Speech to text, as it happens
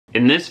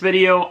In this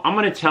video, I'm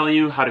going to tell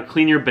you how to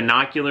clean your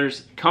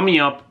binoculars, coming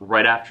up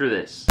right after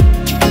this.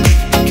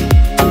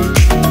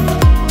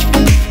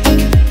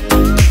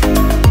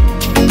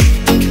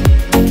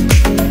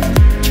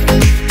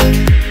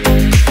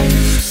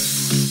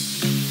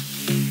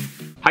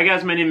 Hi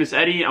guys, my name is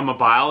Eddie. I'm a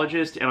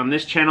biologist, and on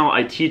this channel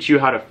I teach you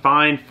how to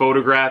find,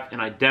 photograph, and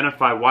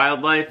identify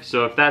wildlife.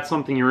 So if that's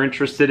something you're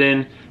interested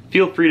in,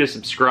 feel free to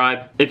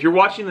subscribe. If you're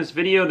watching this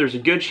video, there's a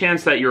good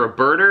chance that you're a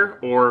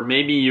birder, or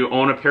maybe you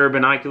own a pair of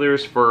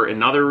binoculars for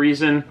another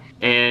reason,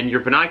 and your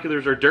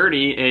binoculars are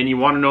dirty and you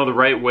want to know the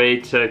right way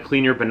to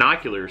clean your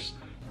binoculars.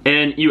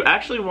 And you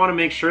actually want to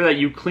make sure that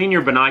you clean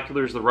your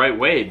binoculars the right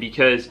way,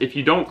 because if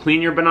you don't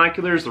clean your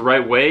binoculars the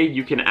right way,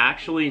 you can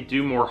actually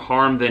do more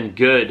harm than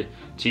good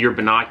to your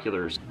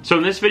binoculars. So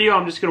in this video,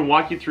 I'm just going to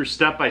walk you through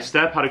step by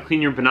step how to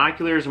clean your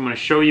binoculars. I'm going to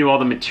show you all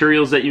the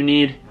materials that you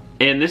need.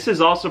 And this is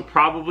also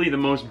probably the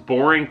most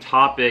boring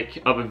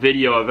topic of a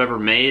video I've ever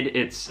made.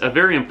 It's a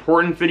very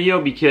important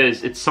video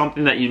because it's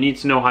something that you need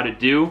to know how to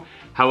do.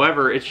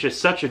 However, it's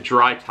just such a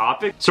dry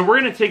topic. So we're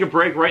gonna take a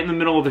break right in the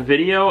middle of the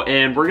video,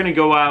 and we're gonna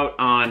go out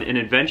on an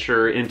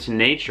adventure into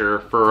nature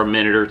for a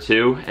minute or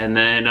two, and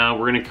then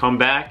we're gonna come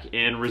back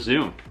and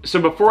resume. So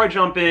before I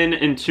jump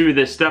into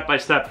this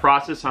step-by-step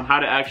process on how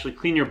to actually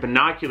clean your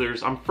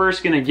binoculars, I'm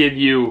first gonna give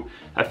you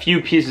a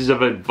few pieces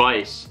of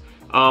advice.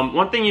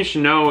 One thing you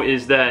should know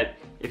is that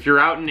if you're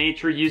out in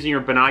nature using your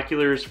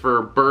binoculars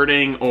for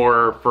birding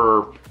or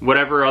for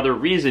whatever other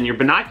reason, your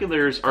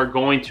binoculars are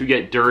going to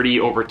get dirty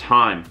over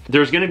time.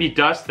 There's going to be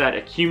dust that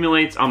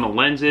accumulates on the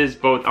lenses,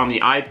 both on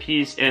the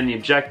eyepiece and the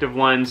objective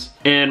lens.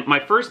 And my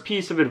first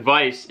piece of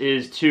advice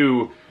is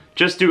to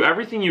just do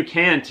everything you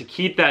can to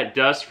keep that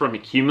dust from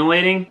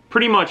accumulating.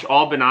 Pretty much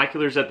all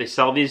binoculars that they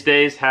sell these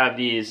days have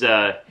these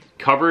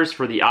covers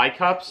for the eye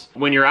cups.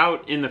 When you're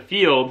out in the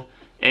field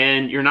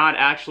and you're not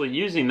actually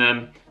using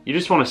them, you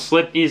just want to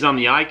slip these on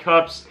the eye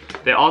cups.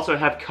 They also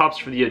have cups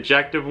for the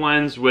objective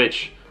lens,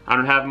 which I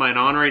don't have mine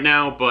on right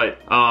now, but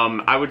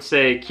I would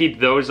say keep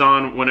those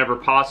on whenever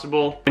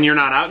possible. When you're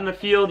not out in the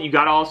field, you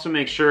gotta also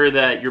make sure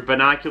that your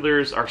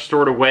binoculars are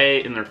stored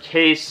away in their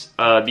case,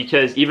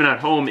 because even at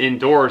home,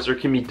 indoors, there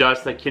can be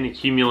dust that can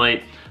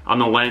accumulate on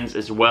the lens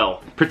as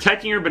well.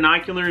 Protecting your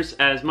binoculars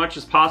as much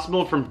as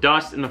possible from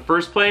dust in the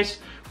first place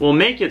will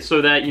make it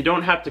so that you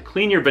don't have to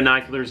clean your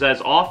binoculars as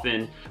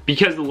often,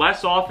 because the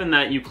less often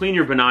that you clean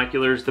your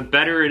binoculars, the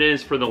better it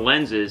is for the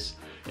lenses.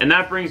 And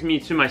that brings me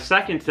to my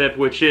second tip,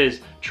 which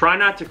is try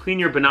not to clean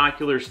your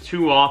binoculars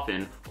too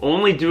often.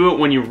 Only do it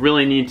when you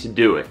really need to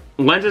do it.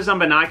 Lenses on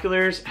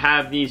binoculars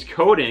have these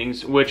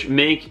coatings which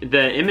make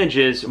the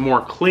images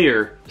more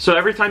clear. So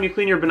every time you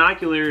clean your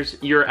binoculars,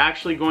 you're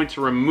actually going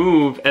to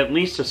remove at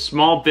least a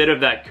small bit of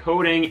that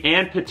coating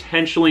and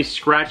potentially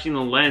scratching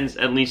the lens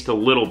at least a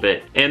little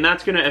bit. And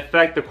that's going to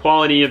affect the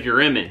quality of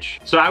your image.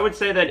 So I would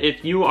say that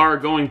if you are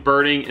going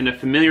birding in a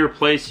familiar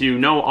place, you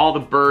know all the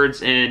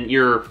birds, and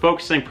you're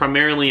focusing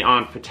primarily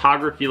on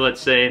photography,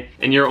 let's say,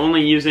 and you're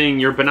only using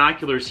your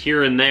binoculars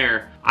here and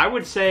there, I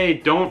would say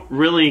don't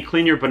really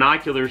clean your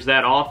binoculars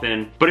that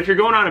often. But if you're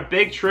going on a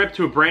big trip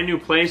to a brand new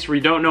place where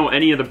you don't know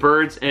any of the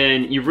birds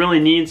and you really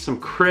need some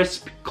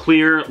crisp,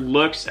 clear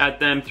looks at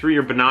them through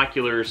your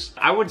binoculars,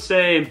 I would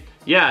say,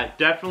 yeah,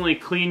 definitely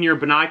clean your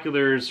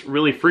binoculars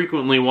really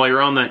frequently while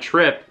you're on that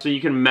trip so you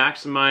can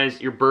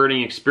maximize your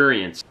birding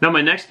experience. Now,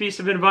 my next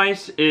piece of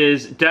advice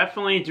is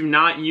definitely do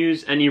not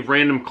use any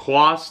random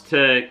cloths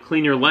to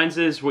clean your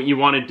lenses. What you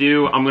want to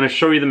do, I'm going to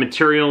show you the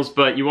materials,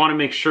 but you want to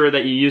make sure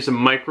that you use a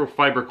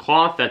microfiber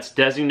cloth that's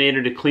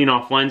designated to clean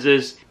off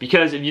lenses,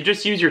 because if you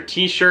just use your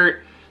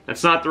t-shirt,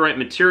 that's not the right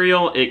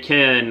material. It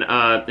can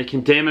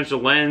damage the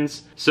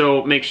lens.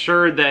 So make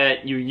sure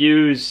that you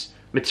use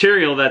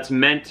material that's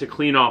meant to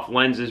clean off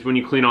lenses when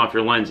you clean off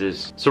your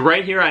lenses. So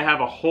right here I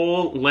have a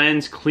whole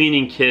lens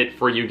cleaning kit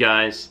for you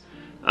guys.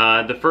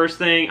 The first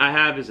thing I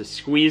have is a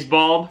squeeze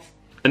bulb,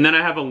 and then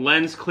I have a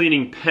lens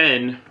cleaning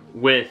pen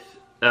with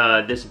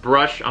this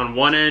brush on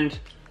one end,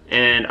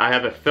 and I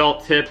have a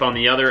felt tip on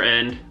the other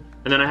end,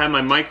 and then I have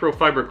my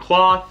microfiber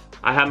cloth,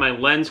 I have my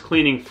lens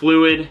cleaning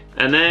fluid,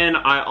 and then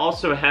I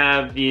also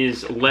have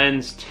these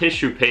lens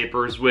tissue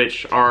papers,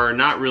 which are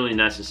not really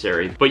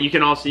necessary, but you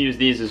can also use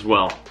these as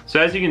well.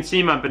 So as you can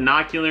see, my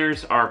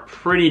binoculars are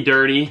pretty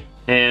dirty,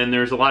 and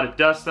there's a lot of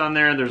dust on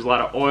there, there's a lot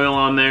of oil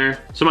on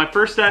there. So my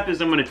first step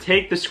is I'm gonna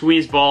take the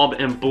squeeze bulb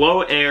and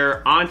blow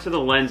air onto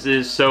the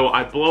lenses, so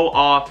I blow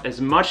off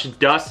as much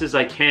dust as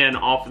I can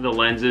off of the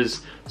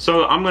lenses.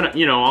 So I'm gonna,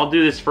 I'll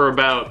do this for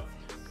about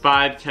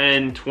 5,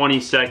 10, 20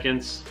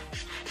 seconds.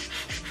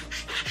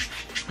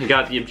 I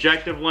got the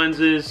objective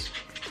lenses,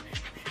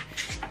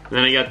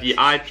 then I got the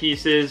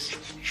eyepieces.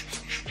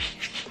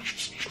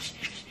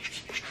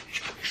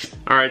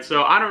 Alright,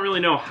 so I don't really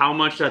know how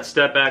much that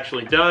step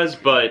actually does,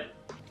 but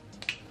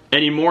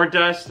any more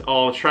dust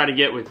I'll try to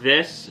get with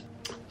this.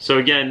 So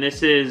again,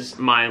 this is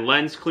my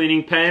lens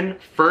cleaning pen.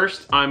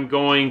 First, I'm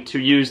going to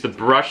use the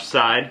brush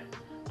side.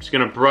 I'm just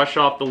gonna brush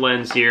off the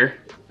lens here.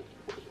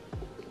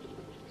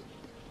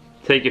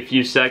 Take a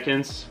few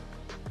seconds.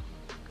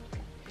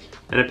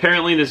 And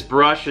apparently this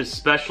brush is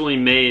specially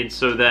made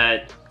so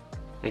that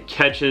it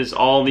catches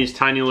all these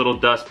tiny little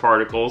dust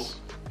particles.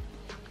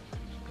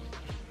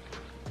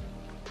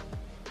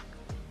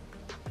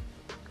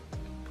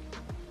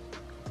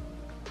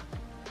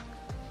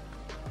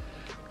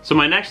 So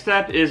my next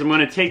step is I'm going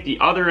to take the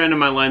other end of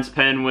my lens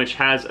pen, which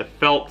has a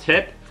felt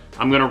tip.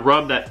 I'm going to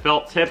rub that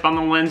felt tip on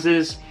the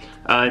lenses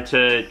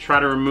to try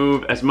to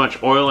remove as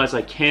much oil as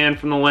I can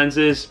from the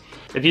lenses.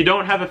 If you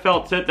don't have a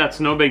felt tip, that's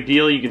no big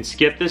deal. You can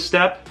skip this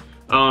step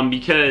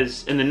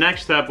because in the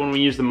next step, when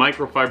we use the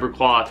microfiber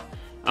cloth,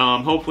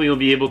 hopefully you'll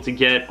be able to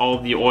get all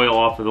of the oil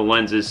off of the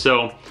lenses.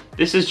 So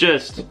this is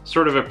just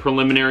sort of a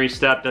preliminary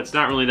step that's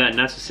not really that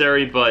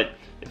necessary, but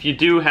if you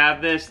do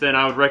have this, then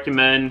I would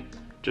recommend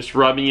just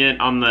rubbing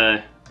it on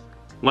the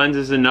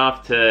lenses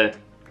enough to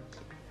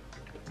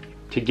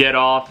get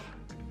off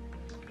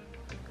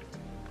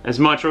as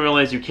much oil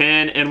as you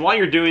can. And while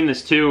you're doing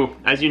this too,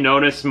 as you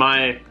notice,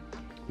 my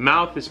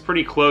mouth is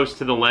pretty close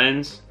to the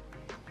lens,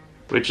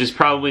 which is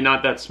probably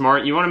not that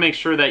smart. You want to make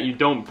sure that you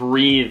don't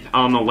breathe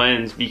on the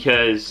lens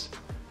because,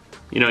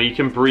 you know, you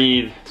can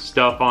breathe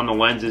stuff on the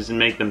lenses and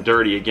make them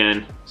dirty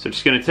again. So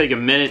just gonna take a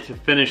minute to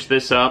finish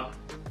this up.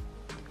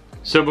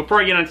 So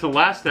before I get on to the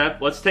last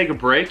step, let's take a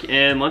break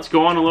and let's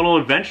go on a little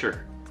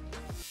adventure.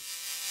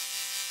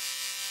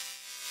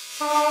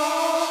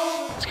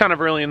 It's kind of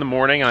early in the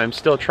morning. I'm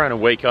still trying to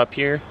wake up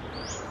here,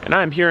 and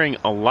I'm hearing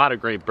a lot of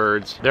great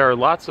birds. There are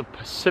lots of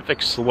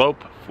Pacific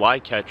slope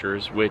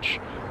flycatchers, which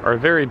are a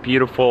very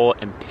beautiful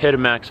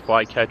Epidemax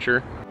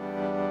flycatcher.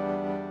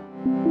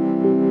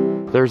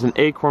 There's an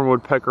acorn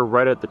woodpecker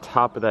right at the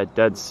top of that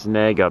dead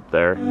snag up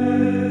there.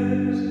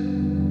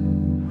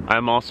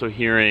 I'm also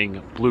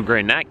hearing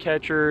blue-gray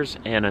gnatcatchers,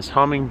 Anna's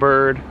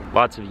hummingbird,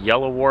 lots of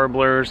yellow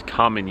warblers,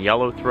 common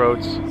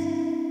yellowthroats.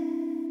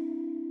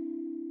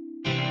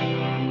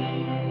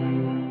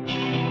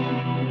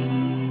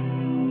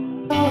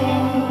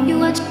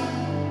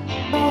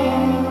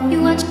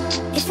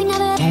 If we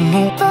never don't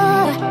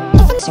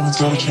know, someone's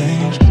gotta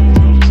change.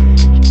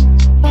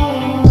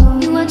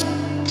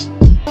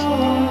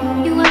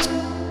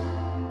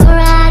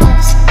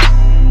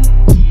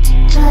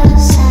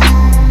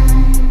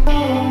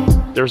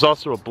 There's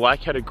also a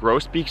black-headed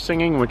grosbeak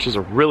singing, which is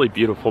a really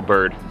beautiful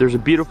bird. There's a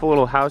beautiful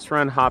little house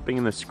wren hopping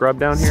in the scrub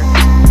down here.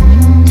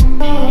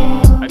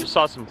 I just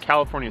saw some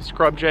California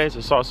scrub jays.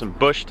 I saw some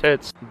bush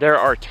tits. There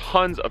are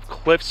tons of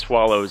cliff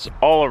swallows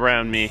all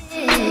around me.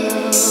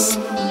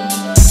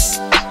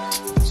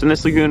 So in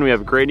this lagoon, we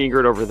have a great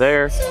egret over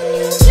there.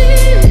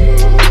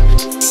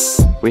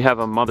 We have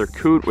a mother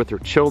coot with her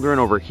children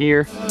over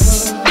here.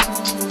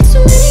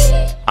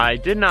 I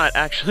did not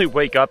actually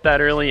wake up that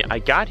early. I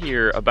got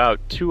here about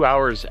 2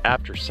 hours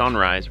after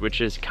sunrise,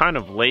 which is kind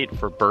of late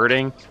for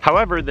birding.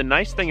 However, the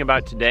nice thing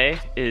about today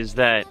is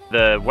that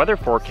the weather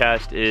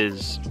forecast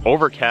is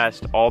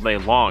overcast all day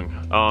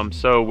long.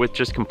 So with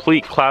just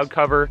complete cloud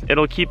cover,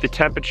 it'll keep the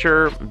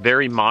temperature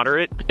very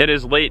moderate. It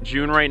is late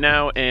June right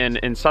now, and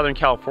in Southern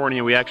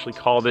California, we actually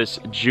call this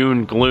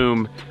June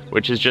gloom,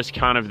 which is just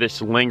kind of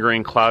this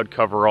lingering cloud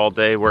cover all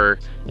day where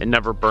it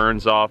never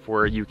burns off,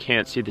 where you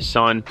can't see the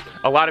sun.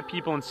 A lot of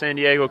people in San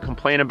Diego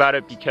complain about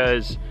it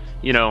because,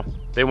 you know,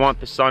 they want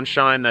the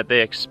sunshine that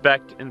they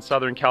expect in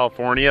Southern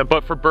California.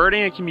 But for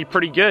birding, it can be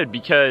pretty good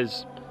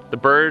because the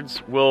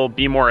birds will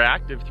be more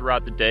active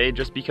throughout the day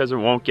just because it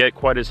won't get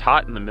quite as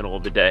hot in the middle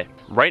of the day.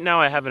 Right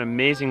now, I have an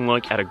amazing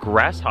look at a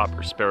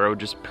grasshopper sparrow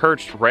just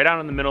perched right out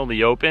in the middle of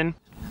the open.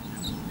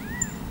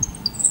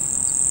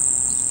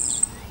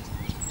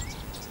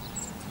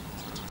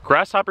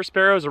 Grasshopper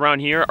sparrows around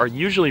here are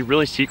usually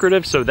really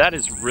secretive, so that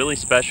is really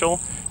special.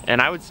 And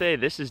I would say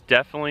this is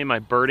definitely my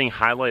birding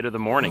highlight of the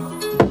morning.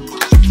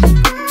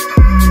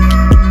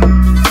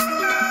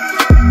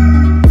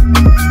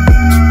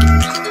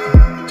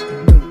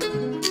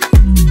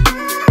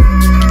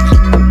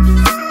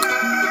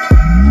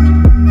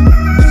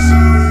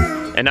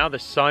 And now the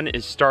sun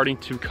is starting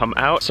to come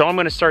out, so I'm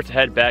gonna start to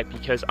head back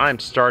because I'm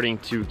starting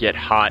to get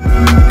hot.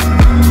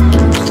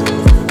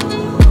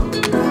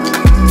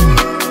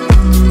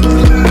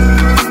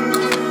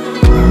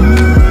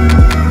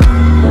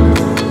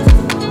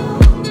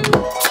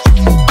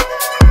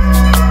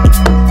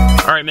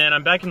 Alright man,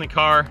 I'm back in the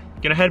car.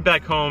 Gonna head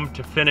back home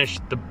to finish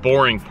the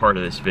boring part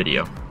of this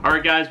video.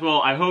 Alright guys,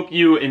 well I hope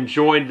you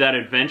enjoyed that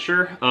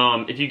adventure.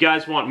 If you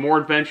guys want more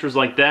adventures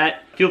like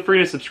that, feel free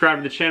to subscribe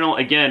to the channel.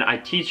 Again, I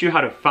teach you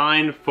how to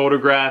find,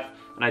 photograph,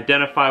 and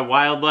identify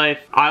wildlife.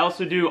 I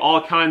also do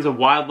all kinds of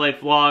wildlife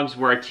vlogs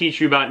where I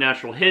teach you about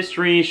natural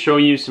history, show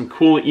you some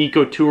cool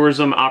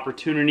ecotourism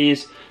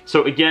opportunities.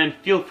 So again,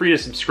 feel free to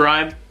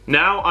subscribe.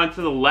 Now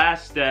onto the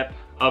last step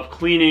of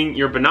cleaning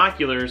your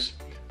binoculars,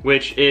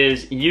 which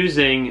is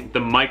using the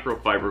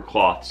microfiber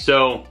cloth.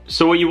 So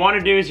what you want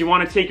to do is you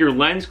want to take your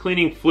lens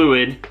cleaning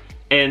fluid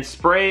and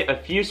spray a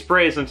few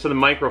sprays onto the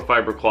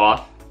microfiber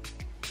cloth.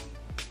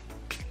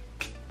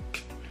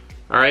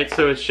 Alright,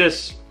 so it's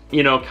just,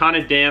 you know, kind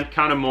of damp,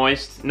 kind of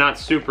moist, not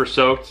super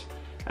soaked.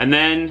 And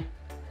then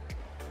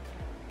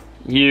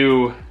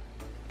you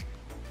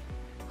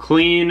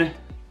clean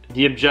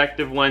the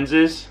objective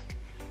lenses.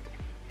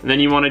 And then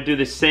you want to do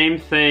the same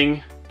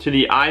thing to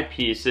the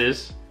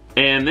eyepieces.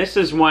 And this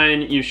is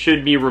when you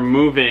should be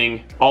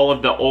removing all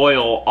of the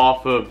oil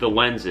off of the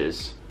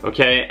lenses.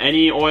 Okay,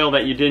 any oil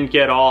that you didn't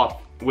get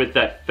off with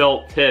that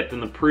felt tip in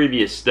the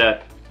previous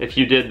step, if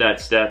you did that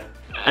step.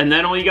 And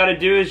then all you gotta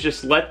do is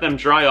just let them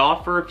dry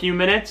off for a few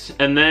minutes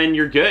and then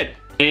you're good.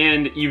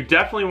 And you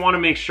definitely wanna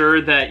make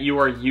sure that you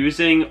are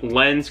using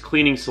lens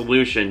cleaning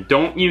solution.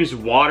 Don't use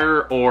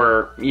water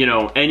or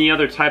any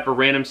other type of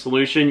random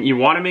solution. You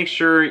wanna make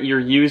sure you're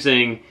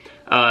using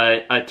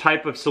a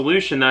type of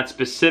solution that's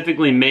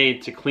specifically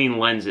made to clean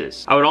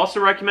lenses. I would also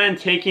recommend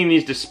taking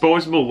these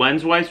disposable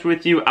lens wipes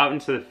with you out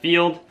into the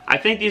field. I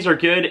think these are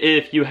good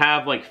if you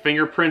have like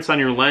fingerprints on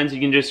your lens. You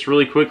can just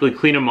really quickly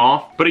clean them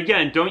off. But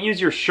again, don't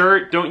use your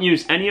shirt, don't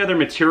use any other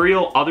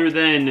material other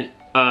than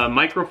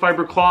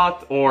microfiber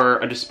cloth or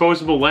a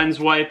disposable lens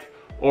wipe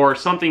or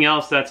something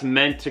else that's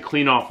meant to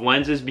clean off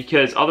lenses,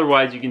 because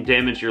otherwise you can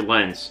damage your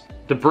lens.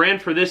 The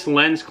brand for this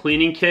lens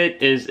cleaning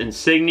kit is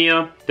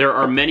Insignia. There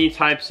are many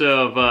types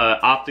of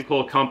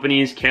optical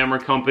companies, camera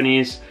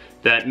companies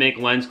that make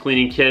lens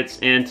cleaning kits,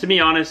 and to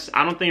be honest,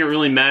 I don't think it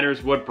really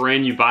matters what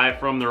brand you buy it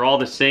from. They're all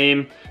the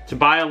same. To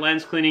buy a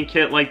lens cleaning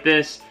kit like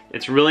this,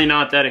 it's really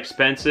not that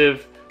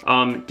expensive.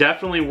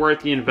 Definitely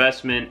worth the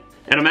investment.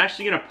 And I'm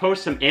actually gonna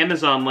post some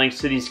Amazon links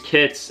to these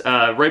kits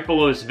right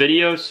below this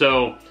video,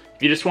 so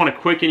if you just want a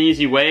quick and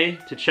easy way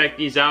to check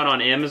these out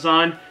on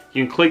Amazon,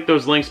 you can click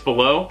those links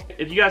below.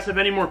 If you guys have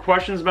any more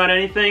questions about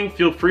anything,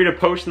 feel free to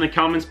post in the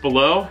comments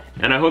below.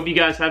 And I hope you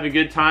guys have a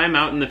good time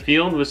out in the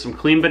field with some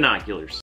clean binoculars.